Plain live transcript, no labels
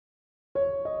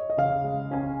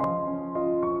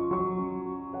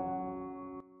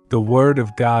The Word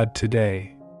of God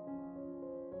today.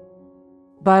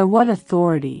 By what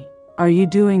authority are you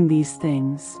doing these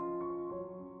things?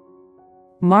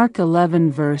 Mark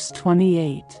 11 verse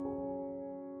 28.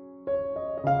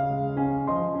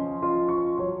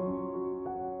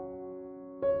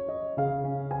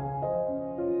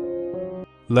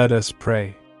 Let us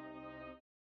pray.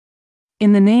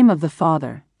 In the name of the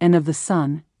Father, and of the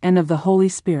Son, and of the Holy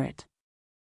Spirit.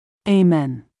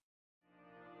 Amen.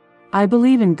 I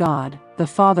believe in God, the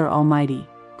Father Almighty,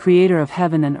 creator of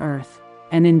heaven and earth,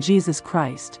 and in Jesus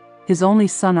Christ, his only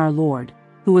Son our Lord,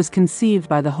 who was conceived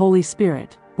by the Holy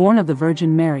Spirit, born of the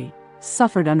Virgin Mary,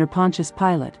 suffered under Pontius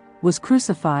Pilate, was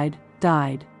crucified,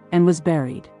 died, and was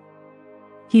buried.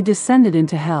 He descended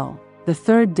into hell. The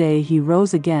third day he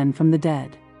rose again from the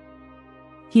dead.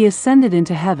 He ascended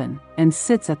into heaven, and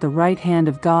sits at the right hand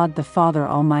of God the Father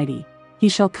Almighty. He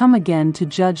shall come again to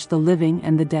judge the living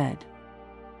and the dead.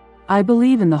 I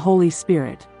believe in the Holy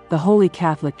Spirit, the Holy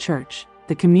Catholic Church,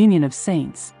 the communion of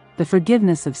saints, the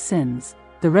forgiveness of sins,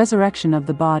 the resurrection of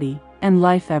the body, and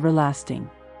life everlasting.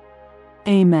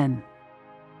 Amen.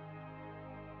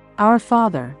 Our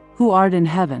Father, who art in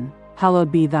heaven, hallowed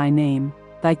be thy name.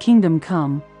 Thy kingdom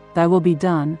come, thy will be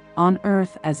done, on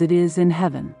earth as it is in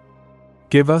heaven.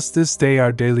 Give us this day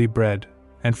our daily bread,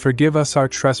 and forgive us our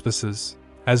trespasses,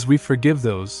 as we forgive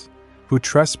those who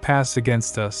trespass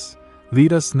against us.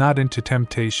 Lead us not into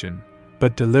temptation,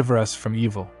 but deliver us from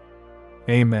evil.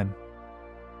 Amen.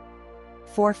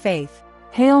 For faith.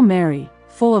 Hail Mary,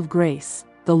 full of grace,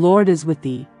 the Lord is with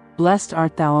thee. Blessed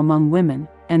art thou among women,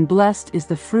 and blessed is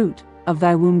the fruit of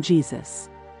thy womb, Jesus.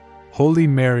 Holy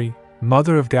Mary,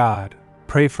 Mother of God,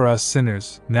 pray for us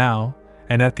sinners, now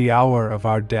and at the hour of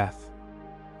our death.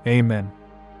 Amen.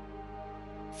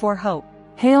 For hope.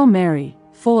 Hail Mary,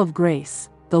 full of grace,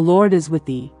 the Lord is with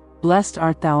thee. Blessed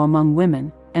art thou among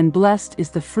women, and blessed is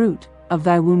the fruit of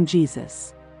thy womb,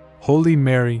 Jesus. Holy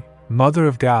Mary, Mother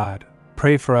of God,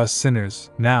 pray for us sinners,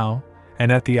 now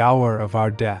and at the hour of our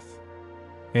death.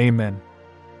 Amen.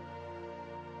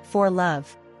 For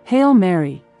love. Hail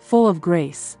Mary, full of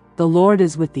grace, the Lord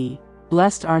is with thee.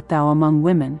 Blessed art thou among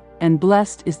women, and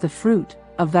blessed is the fruit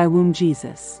of thy womb,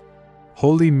 Jesus.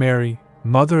 Holy Mary,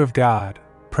 Mother of God,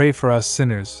 pray for us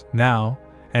sinners, now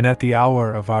and at the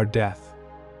hour of our death.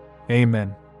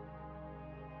 Amen.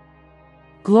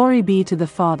 Glory be to the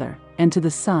Father, and to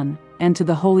the Son, and to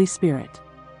the Holy Spirit.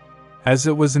 As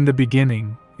it was in the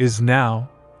beginning, is now,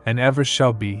 and ever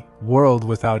shall be, world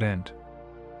without end.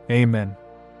 Amen.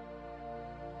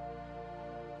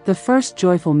 The first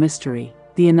joyful mystery,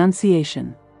 the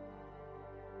Annunciation.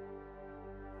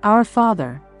 Our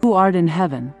Father, who art in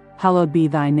heaven, hallowed be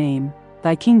thy name.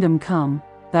 Thy kingdom come,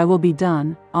 thy will be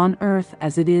done, on earth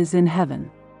as it is in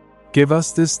heaven. Give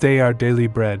us this day our daily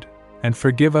bread, and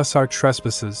forgive us our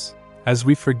trespasses, as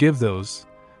we forgive those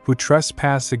who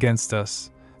trespass against us.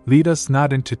 Lead us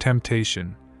not into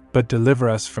temptation, but deliver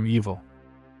us from evil.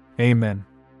 Amen.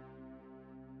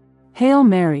 Hail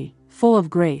Mary, full of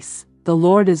grace, the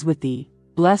Lord is with thee.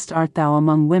 Blessed art thou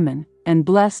among women, and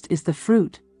blessed is the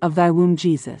fruit of thy womb,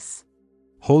 Jesus.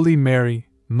 Holy Mary,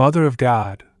 Mother of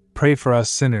God, pray for us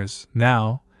sinners,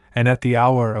 now and at the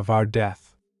hour of our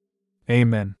death.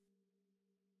 Amen.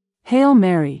 Hail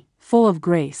Mary, full of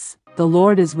grace, the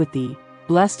Lord is with thee.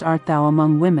 Blessed art thou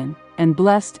among women, and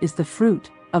blessed is the fruit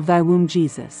of thy womb,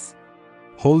 Jesus.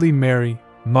 Holy Mary,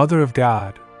 Mother of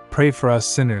God, pray for us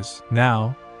sinners,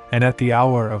 now and at the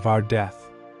hour of our death.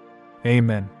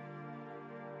 Amen.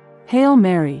 Hail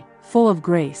Mary, full of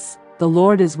grace, the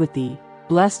Lord is with thee.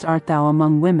 Blessed art thou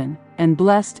among women, and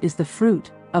blessed is the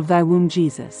fruit of thy womb,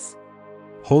 Jesus.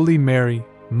 Holy Mary,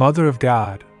 Mother of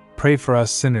God, pray for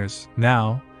us sinners,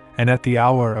 now and at the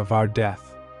hour of our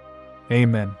death.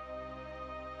 Amen.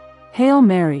 Hail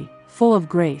Mary, full of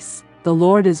grace, the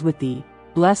Lord is with thee.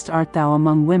 Blessed art thou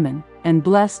among women, and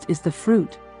blessed is the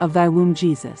fruit of thy womb,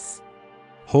 Jesus.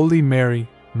 Holy Mary,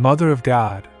 Mother of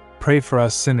God, pray for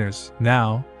us sinners,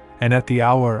 now and at the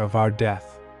hour of our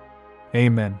death.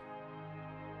 Amen.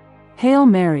 Hail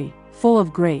Mary, full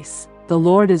of grace, the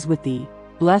Lord is with thee.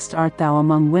 Blessed art thou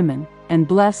among women, and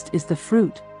blessed is the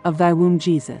fruit of thy womb,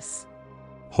 Jesus.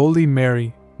 Holy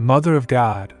Mary, Mother of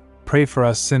God, pray for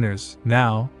us sinners,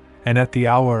 now and at the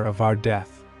hour of our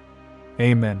death.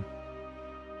 Amen.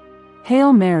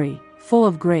 Hail Mary, full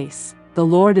of grace, the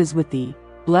Lord is with thee.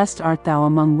 Blessed art thou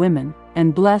among women,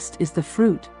 and blessed is the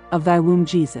fruit of thy womb,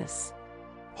 Jesus.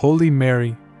 Holy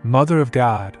Mary, Mother of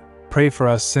God, pray for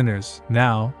us sinners,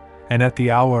 now and at the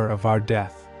hour of our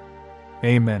death.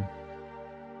 Amen.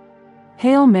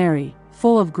 Hail Mary,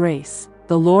 full of grace,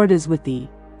 the Lord is with thee.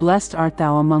 Blessed art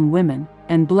thou among women,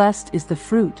 and blessed is the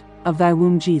fruit of thy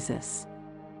womb, Jesus.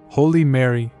 Holy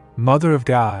Mary, Mother of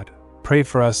God, pray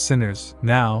for us sinners,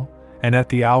 now and at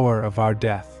the hour of our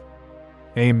death.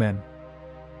 Amen.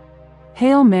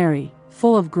 Hail Mary,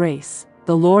 full of grace,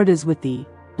 the Lord is with thee.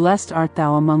 Blessed art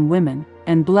thou among women,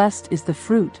 and blessed is the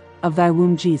fruit of thy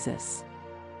womb, Jesus.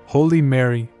 Holy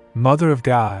Mary, Mother of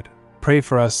God, pray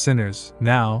for us sinners,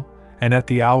 now and at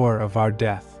the hour of our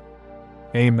death.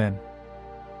 Amen.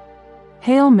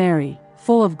 Hail Mary,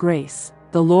 full of grace,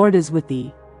 the Lord is with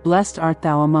thee. Blessed art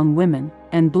thou among women,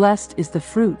 and blessed is the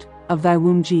fruit of thy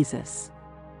womb, Jesus.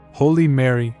 Holy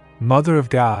Mary, Mother of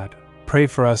God, pray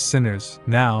for us sinners,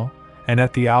 now and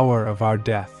at the hour of our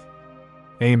death.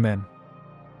 Amen.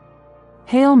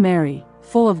 Hail Mary,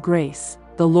 full of grace,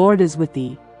 the Lord is with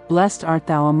thee. Blessed art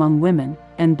thou among women,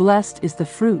 and blessed is the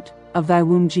fruit of thy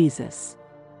womb, Jesus.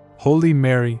 Holy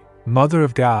Mary, Mother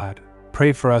of God,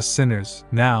 pray for us sinners,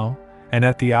 now and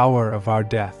at the hour of our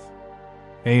death.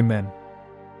 Amen.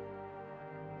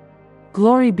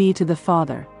 Glory be to the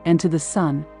Father, and to the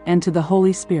Son, and to the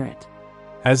Holy Spirit.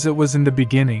 As it was in the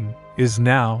beginning, is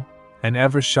now, and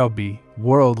ever shall be,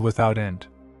 world without end.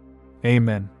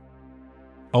 Amen.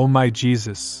 O my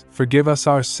Jesus, forgive us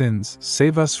our sins,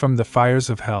 save us from the fires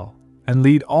of hell, and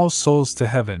lead all souls to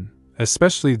heaven,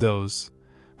 especially those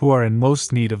who are in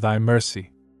most need of thy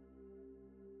mercy.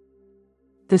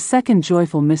 The second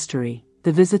joyful mystery,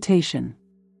 the Visitation.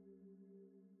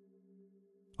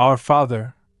 Our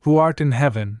Father, who art in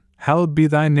heaven, hallowed be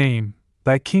thy name.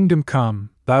 Thy kingdom come,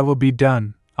 thy will be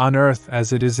done, on earth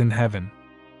as it is in heaven.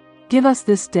 Give us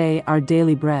this day our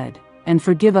daily bread, and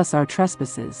forgive us our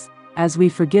trespasses, as we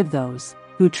forgive those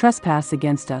who trespass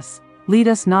against us. Lead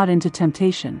us not into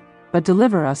temptation, but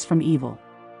deliver us from evil.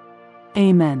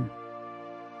 Amen.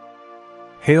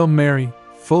 Hail Mary,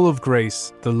 full of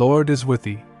grace, the Lord is with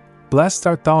thee. Blessed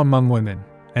art thou among women,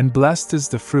 and blessed is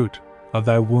the fruit of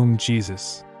thy womb,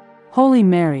 Jesus. Holy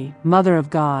Mary, Mother of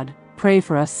God, pray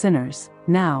for us sinners,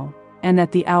 now and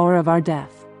at the hour of our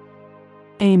death.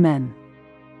 Amen.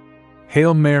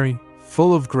 Hail Mary,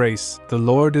 full of grace, the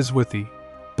Lord is with thee.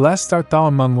 Blessed art thou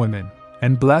among women,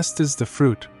 and blessed is the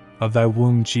fruit of thy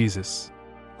womb, Jesus.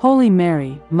 Holy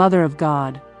Mary, Mother of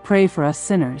God, pray for us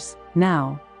sinners,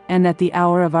 now and at the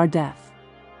hour of our death.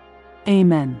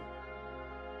 Amen.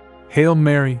 Hail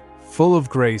Mary, full of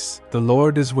grace, the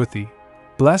Lord is with thee.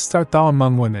 Blessed art thou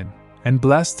among women, and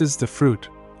blessed is the fruit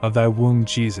of thy womb,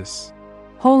 Jesus.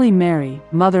 Holy Mary,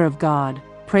 Mother of God,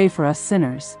 pray for us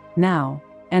sinners, now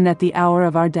and at the hour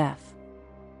of our death.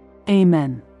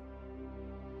 Amen.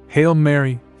 Hail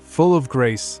Mary, full of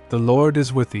grace, the Lord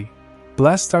is with thee.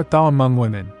 Blessed art thou among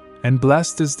women, and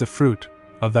blessed is the fruit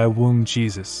of thy womb,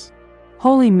 Jesus.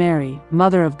 Holy Mary,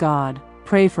 Mother of God,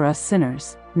 pray for us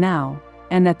sinners, now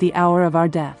and at the hour of our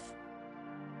death.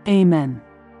 Amen.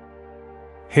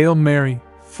 Hail Mary,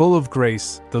 full of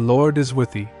grace, the Lord is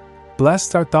with thee.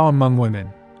 Blessed art thou among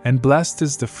women, and blessed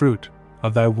is the fruit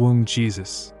of thy womb,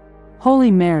 Jesus.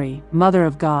 Holy Mary, Mother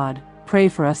of God, pray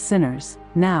for us sinners,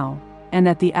 now and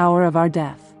at the hour of our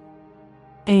death.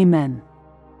 Amen.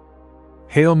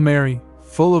 Hail Mary,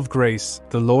 full of grace,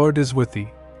 the Lord is with thee.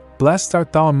 Blessed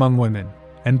art thou among women,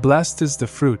 and blessed is the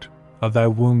fruit of thy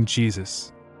womb,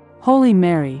 Jesus. Holy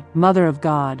Mary, Mother of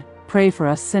God, pray for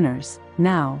us sinners,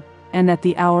 now and at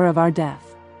the hour of our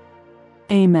death.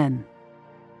 Amen.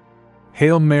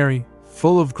 Hail Mary,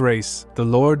 full of grace, the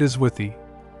Lord is with thee.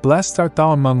 Blessed art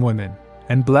thou among women,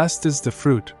 and blessed is the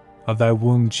fruit of thy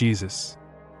womb, Jesus.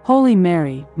 Holy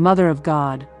Mary, Mother of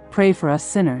God, pray for us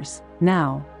sinners,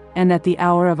 now and at the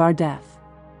hour of our death.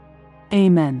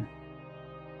 Amen.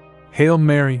 Hail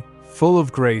Mary, full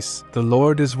of grace, the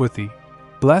Lord is with thee.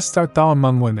 Blessed art thou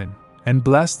among women, and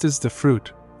blessed is the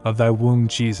fruit of thy womb,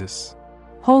 Jesus.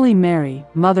 Holy Mary,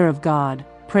 Mother of God,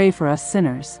 pray for us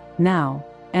sinners, now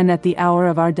and at the hour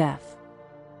of our death.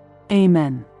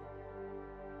 Amen.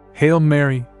 Hail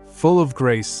Mary, full of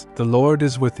grace, the Lord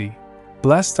is with thee.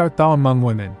 Blessed art thou among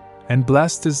women, and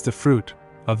blessed is the fruit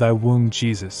of thy womb,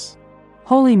 Jesus.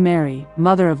 Holy Mary,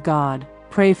 Mother of God,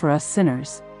 pray for us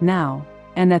sinners, now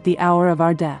and at the hour of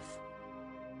our death.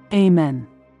 Amen.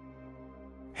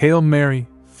 Hail Mary,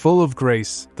 full of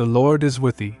grace, the Lord is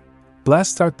with thee.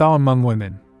 Blessed art thou among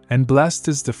women, and blessed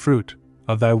is the fruit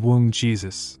of thy womb,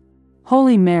 Jesus.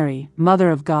 Holy Mary,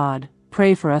 Mother of God,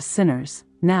 pray for us sinners,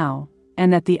 now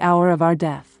and at the hour of our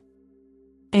death.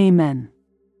 Amen.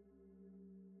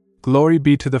 Glory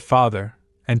be to the Father,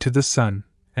 and to the Son,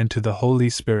 and to the Holy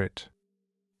Spirit.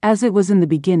 As it was in the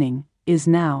beginning, is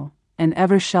now, and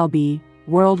ever shall be,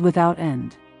 world without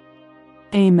end.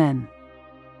 Amen.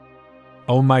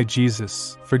 O my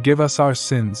Jesus, forgive us our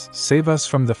sins, save us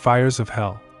from the fires of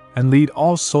hell, and lead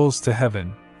all souls to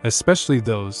heaven, especially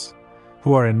those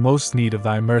who are in most need of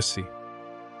thy mercy.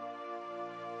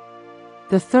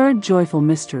 The third joyful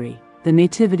mystery, the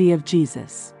Nativity of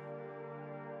Jesus.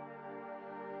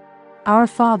 Our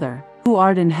Father, who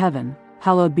art in heaven,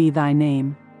 hallowed be thy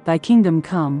name. Thy kingdom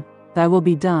come, thy will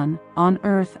be done, on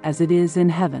earth as it is in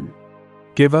heaven.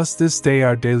 Give us this day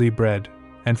our daily bread,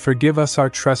 and forgive us our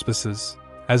trespasses,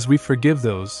 as we forgive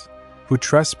those who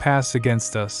trespass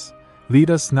against us.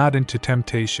 Lead us not into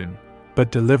temptation,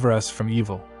 but deliver us from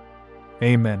evil.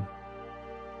 Amen.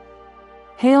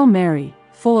 Hail Mary,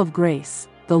 full of grace,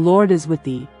 the Lord is with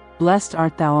thee. Blessed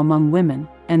art thou among women,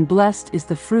 and blessed is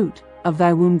the fruit of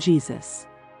thy womb, Jesus.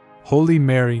 Holy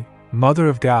Mary, Mother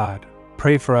of God,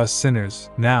 pray for us sinners,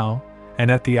 now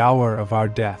and at the hour of our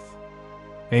death.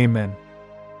 Amen.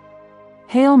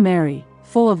 Hail Mary,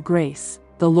 full of grace,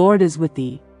 the Lord is with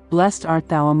thee. Blessed art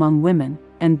thou among women,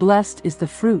 and blessed is the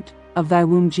fruit of thy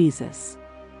womb, Jesus.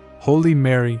 Holy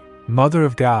Mary, Mother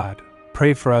of God,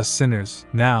 pray for us sinners,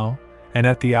 now and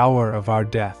at the hour of our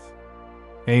death.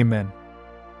 Amen.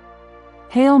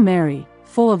 Hail Mary,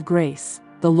 full of grace,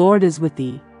 the Lord is with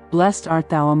thee. Blessed art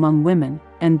thou among women,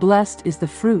 and blessed is the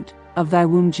fruit of thy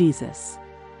womb, Jesus.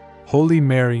 Holy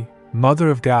Mary, Mother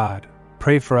of God,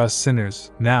 pray for us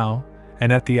sinners, now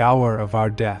and at the hour of our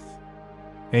death.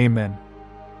 Amen.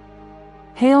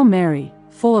 Hail Mary,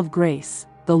 full of grace,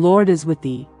 the Lord is with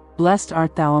thee. Blessed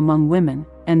art thou among women,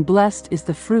 and blessed is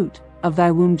the fruit of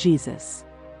thy womb, Jesus.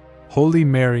 Holy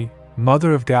Mary,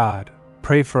 Mother of God,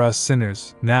 pray for us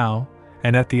sinners, now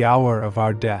and at the hour of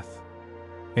our death.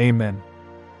 Amen.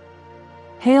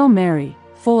 Hail Mary,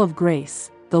 full of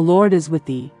grace, the Lord is with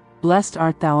thee. Blessed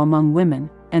art thou among women,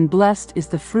 and blessed is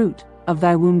the fruit of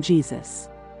thy womb, Jesus.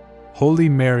 Holy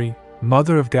Mary,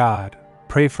 Mother of God,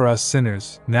 pray for us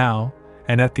sinners, now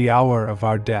and at the hour of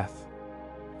our death.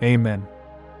 Amen.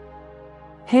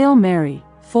 Hail Mary,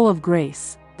 full of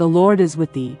grace, the Lord is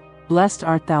with thee. Blessed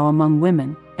art thou among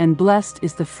women, and blessed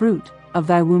is the fruit of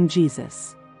thy womb,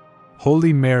 Jesus.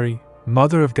 Holy Mary,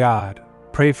 Mother of God,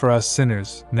 pray for us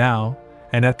sinners, now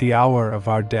and at the hour of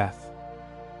our death.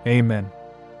 Amen.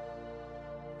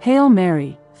 Hail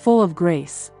Mary, full of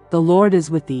grace, the Lord is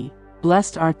with thee.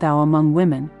 Blessed art thou among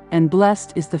women, and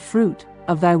blessed is the fruit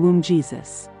of thy womb,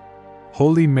 Jesus.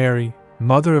 Holy Mary,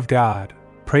 Mother of God,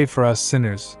 pray for us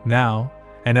sinners, now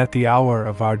and at the hour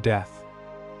of our death.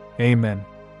 Amen.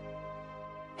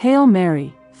 Hail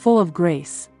Mary, full of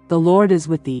grace, the Lord is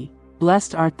with thee.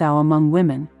 Blessed art thou among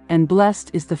women, and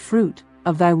blessed is the fruit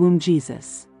of thy womb,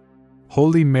 Jesus.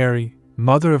 Holy Mary,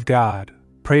 Mother of God,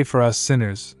 pray for us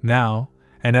sinners, now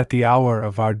and at the hour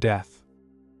of our death.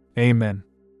 Amen.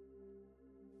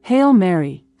 Hail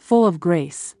Mary, full of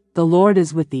grace, the Lord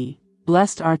is with thee.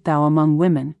 Blessed art thou among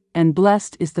women, and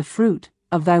blessed is the fruit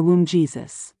of thy womb,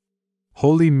 Jesus.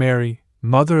 Holy Mary,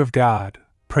 Mother of God,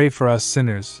 pray for us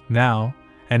sinners, now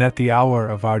and at the hour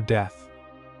of our death.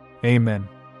 Amen.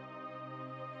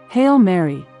 Hail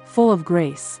Mary, full of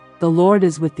grace, the Lord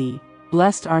is with thee.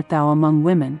 Blessed art thou among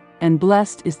women, and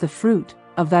blessed is the fruit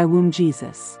of thy womb,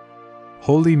 Jesus.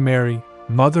 Holy Mary,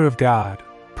 Mother of God,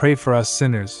 pray for us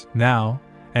sinners, now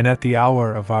and at the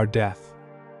hour of our death.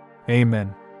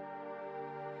 Amen.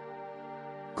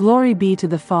 Glory be to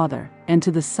the Father, and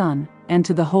to the Son, and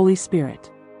to the Holy Spirit.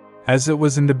 As it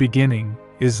was in the beginning,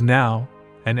 is now,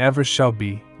 and ever shall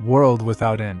be, world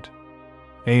without end.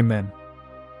 Amen.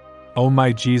 O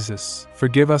my Jesus,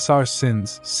 forgive us our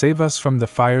sins, save us from the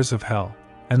fires of hell,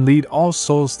 and lead all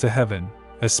souls to heaven,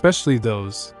 especially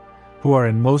those who are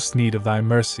in most need of thy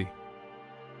mercy.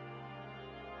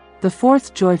 The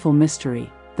fourth joyful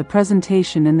mystery, the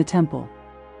presentation in the temple.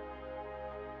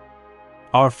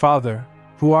 Our Father,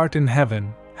 who art in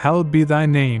heaven, hallowed be thy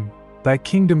name. Thy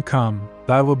kingdom come,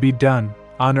 thy will be done,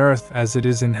 on earth as it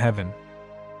is in heaven.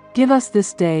 Give us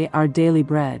this day our daily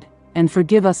bread, and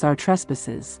forgive us our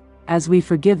trespasses, as we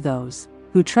forgive those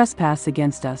who trespass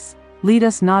against us. Lead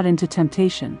us not into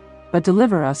temptation, but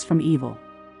deliver us from evil.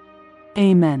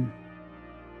 Amen.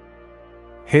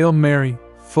 Hail Mary,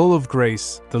 full of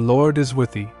grace, the Lord is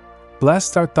with thee.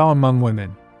 Blessed art thou among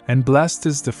women, and blessed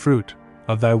is the fruit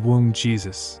of thy womb,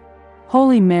 Jesus.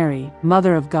 Holy Mary,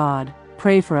 Mother of God,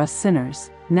 pray for us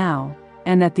sinners, now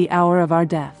and at the hour of our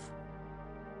death.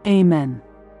 Amen.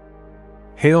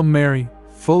 Hail Mary,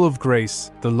 full of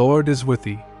grace, the Lord is with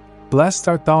thee. Blessed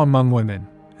art thou among women,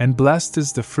 and blessed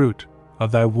is the fruit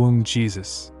of thy womb,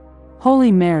 Jesus.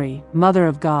 Holy Mary, Mother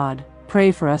of God,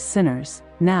 pray for us sinners,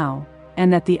 now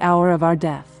and at the hour of our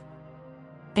death.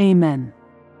 Amen.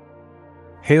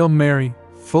 Hail Mary,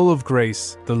 full of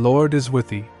grace, the Lord is with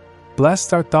thee.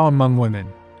 Blessed art thou among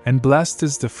women, and blessed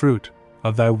is the fruit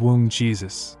of thy womb,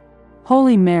 Jesus.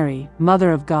 Holy Mary,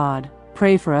 Mother of God,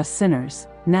 pray for us sinners,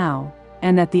 now,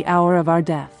 and at the hour of our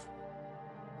death.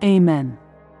 Amen.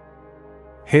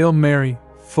 Hail Mary,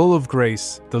 full of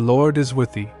grace, the Lord is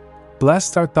with thee.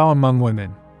 Blessed art thou among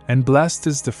women, and blessed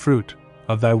is the fruit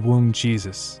of thy womb,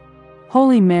 Jesus.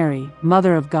 Holy Mary,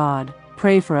 Mother of God,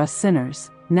 pray for us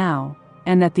sinners, now,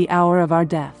 and at the hour of our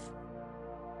death.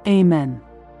 Amen.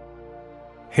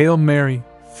 Hail Mary,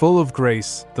 full of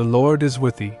grace, the Lord is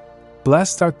with thee.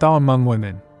 Blessed art thou among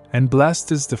women, and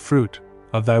blessed is the fruit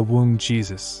of thy womb,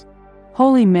 Jesus.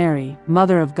 Holy Mary,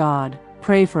 Mother of God,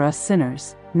 pray for us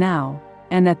sinners, now,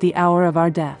 and at the hour of our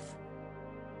death.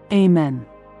 Amen.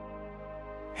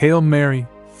 Hail Mary,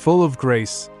 full of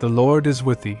grace, the Lord is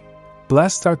with thee.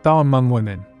 Blessed art thou among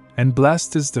women, and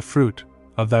blessed is the fruit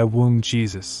of thy womb,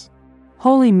 Jesus.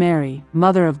 Holy Mary,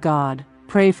 Mother of God,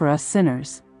 pray for us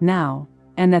sinners, now,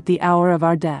 and at the hour of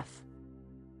our death.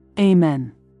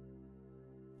 Amen.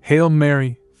 Hail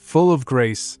Mary, full of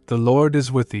grace, the Lord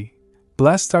is with thee.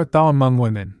 Blessed art thou among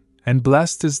women, and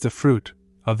blessed is the fruit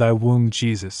of thy womb,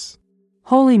 Jesus.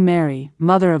 Holy Mary,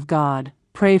 Mother of God,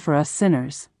 pray for us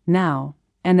sinners, now,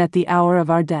 and at the hour of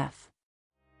our death.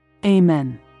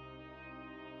 Amen.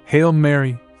 Hail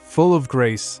Mary, full of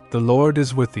grace, the Lord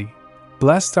is with thee.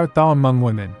 Blessed art thou among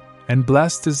women, and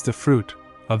blessed is the fruit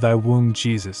of thy womb,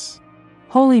 Jesus.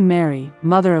 Holy Mary,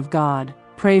 Mother of God,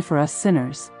 pray for us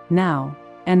sinners, now,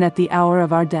 and at the hour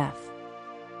of our death.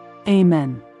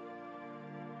 Amen.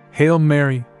 Hail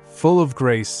Mary, full of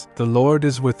grace, the Lord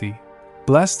is with thee.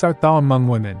 Blessed art thou among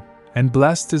women, and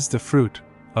blessed is the fruit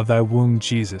of thy womb,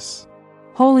 Jesus.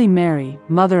 Holy Mary,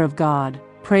 Mother of God,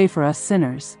 pray for us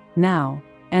sinners, now,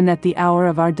 and at the hour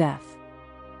of our death.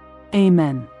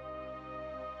 Amen.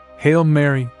 Hail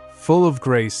Mary, full of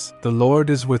grace, the Lord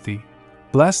is with thee.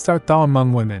 Blessed art thou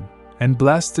among women, and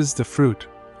blessed is the fruit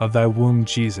of thy womb,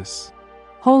 Jesus.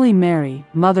 Holy Mary,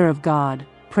 Mother of God,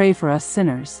 pray for us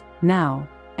sinners, now,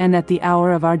 and at the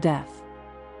hour of our death.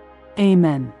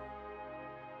 Amen.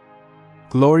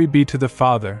 Glory be to the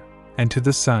Father, and to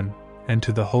the Son, and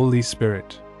to the Holy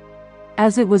Spirit.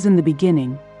 As it was in the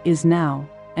beginning, is now,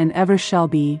 and ever shall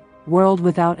be, world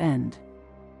without end.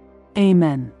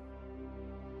 Amen.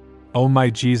 O my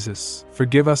Jesus,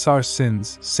 forgive us our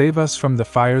sins, save us from the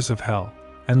fires of hell,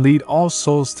 and lead all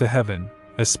souls to heaven,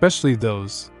 especially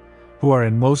those who are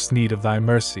in most need of thy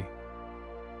mercy.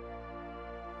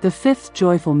 The fifth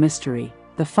joyful mystery,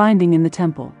 the finding in the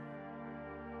temple.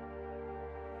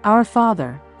 Our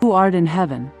Father, who art in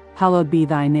heaven, hallowed be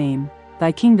thy name.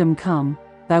 Thy kingdom come,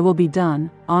 thy will be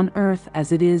done, on earth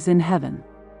as it is in heaven.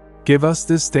 Give us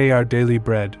this day our daily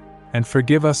bread, and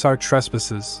forgive us our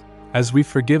trespasses, as we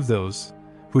forgive those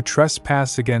who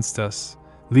trespass against us.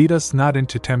 Lead us not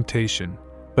into temptation,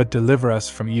 but deliver us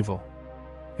from evil.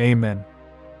 Amen.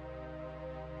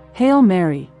 Hail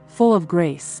Mary, full of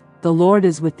grace, the Lord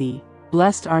is with thee.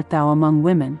 Blessed art thou among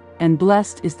women, and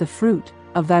blessed is the fruit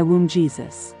of thy womb,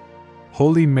 Jesus.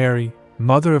 Holy Mary,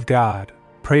 Mother of God,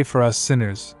 pray for us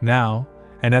sinners, now,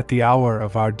 and at the hour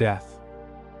of our death.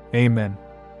 Amen.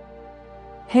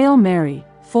 Hail Mary,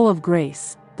 full of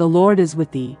grace, the Lord is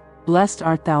with thee. Blessed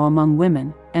art thou among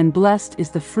women, and blessed is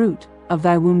the fruit of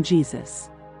thy womb, Jesus.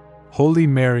 Holy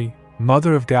Mary,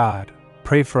 Mother of God,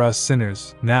 pray for us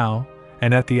sinners, now,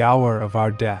 and at the hour of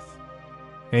our death.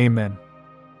 Amen.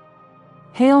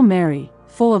 Hail Mary,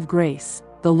 full of grace,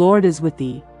 the Lord is with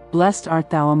thee. Blessed art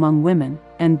thou among women,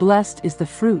 and blessed is the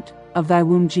fruit of thy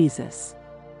womb, Jesus.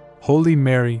 Holy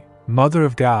Mary, Mother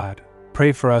of God,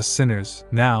 pray for us sinners,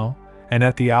 now, and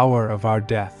at the hour of our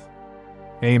death.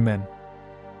 Amen.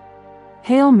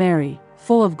 Hail Mary,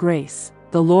 full of grace,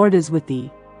 the Lord is with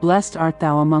thee. Blessed art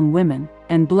thou among women,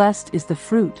 and blessed is the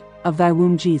fruit of thy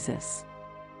womb, Jesus.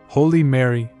 Holy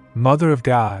Mary, Mother of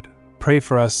God, pray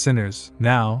for us sinners,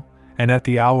 now, and at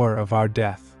the hour of our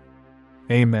death.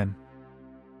 Amen.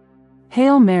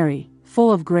 Hail Mary,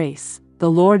 full of grace, the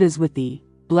Lord is with thee.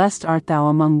 Blessed art thou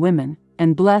among women,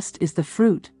 and blessed is the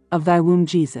fruit of thy womb,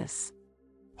 Jesus.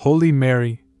 Holy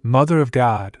Mary, Mother of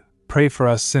God, pray for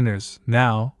us sinners,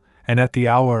 now, and at the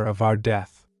hour of our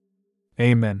death.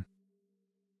 Amen.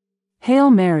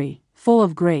 Hail Mary, full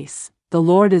of grace, the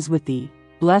Lord is with thee.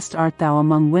 Blessed art thou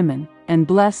among women, and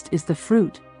blessed is the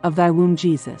fruit of thy womb,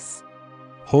 Jesus.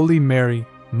 Holy Mary,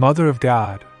 Mother of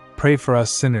God, pray for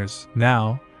us sinners,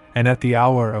 now, and at the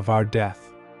hour of our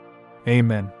death.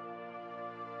 Amen.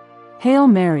 Hail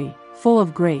Mary, full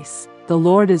of grace, the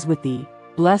Lord is with thee.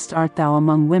 Blessed art thou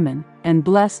among women, and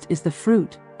blessed is the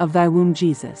fruit of thy womb,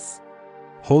 Jesus.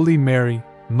 Holy Mary,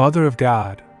 Mother of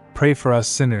God, pray for us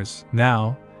sinners,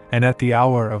 now, and at the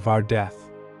hour of our death.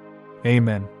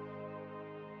 Amen.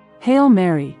 Hail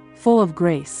Mary, full of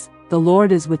grace, the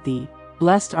Lord is with thee,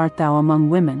 blessed art thou among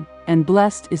women, and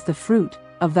blessed is the fruit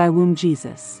of thy womb,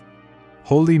 Jesus.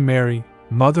 Holy Mary,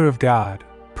 Mother of God,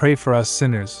 pray for us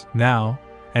sinners, now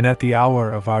and at the hour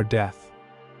of our death.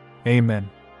 Amen.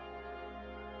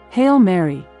 Hail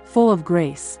Mary, full of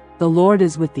grace, the Lord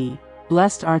is with thee,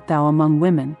 blessed art thou among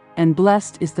women, and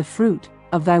blessed is the fruit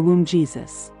of thy womb,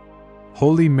 Jesus.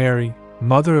 Holy Mary,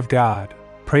 Mother of God,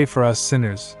 pray for us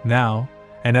sinners, now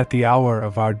and at the hour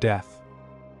of our death.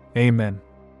 Amen.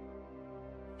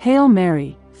 Hail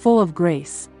Mary, full of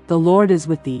grace, the Lord is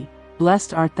with thee,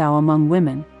 blessed art thou among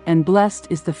women, and blessed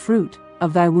is the fruit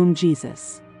of thy womb,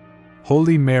 Jesus.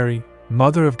 Holy Mary,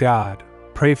 Mother of God,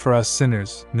 pray for us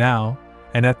sinners, now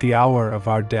and at the hour of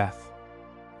our death.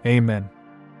 Amen.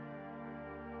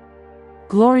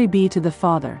 Glory be to the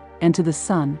Father, and to the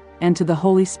Son, and to the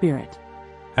Holy Spirit.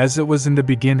 As it was in the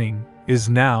beginning, is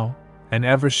now, and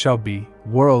ever shall be,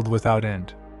 world without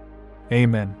end.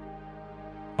 Amen.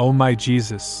 O my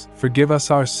Jesus, forgive us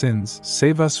our sins,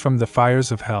 save us from the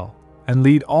fires of hell, and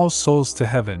lead all souls to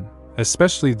heaven,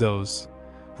 especially those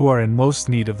who are in most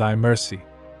need of thy mercy.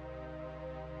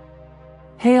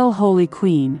 Hail, Holy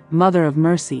Queen, Mother of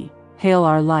Mercy, hail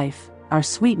our life, our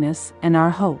sweetness, and our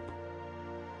hope.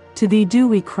 To thee do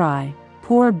we cry,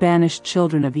 poor banished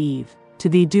children of Eve, to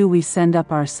thee do we send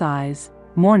up our sighs,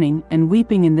 mourning and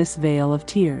weeping in this vale of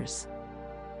tears.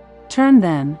 Turn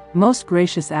then, most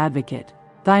gracious Advocate,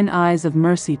 thine eyes of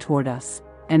mercy toward us,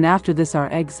 and after this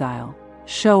our exile,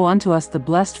 show unto us the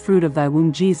blessed fruit of thy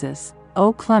womb, Jesus,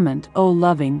 O clement, O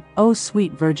loving, O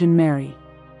sweet Virgin Mary.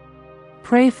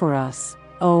 Pray for us,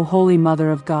 O Holy Mother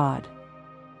of God,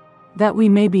 that we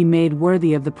may be made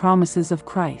worthy of the promises of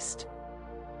Christ.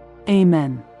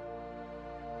 Amen.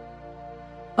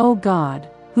 O God,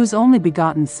 whose only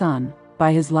begotten Son,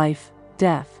 by his life,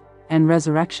 death, and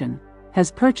resurrection,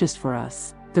 has purchased for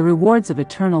us the rewards of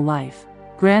eternal life,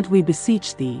 grant, we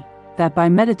beseech thee, that by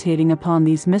meditating upon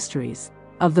these mysteries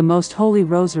of the most holy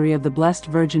Rosary of the Blessed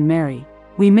Virgin Mary,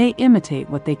 we may imitate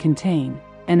what they contain,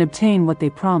 and obtain what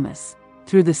they promise,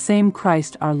 through the same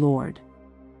Christ our Lord.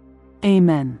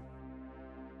 Amen.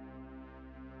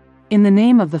 In the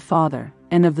name of the Father,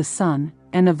 and of the Son,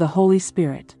 and of the Holy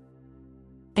Spirit.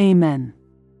 Amen.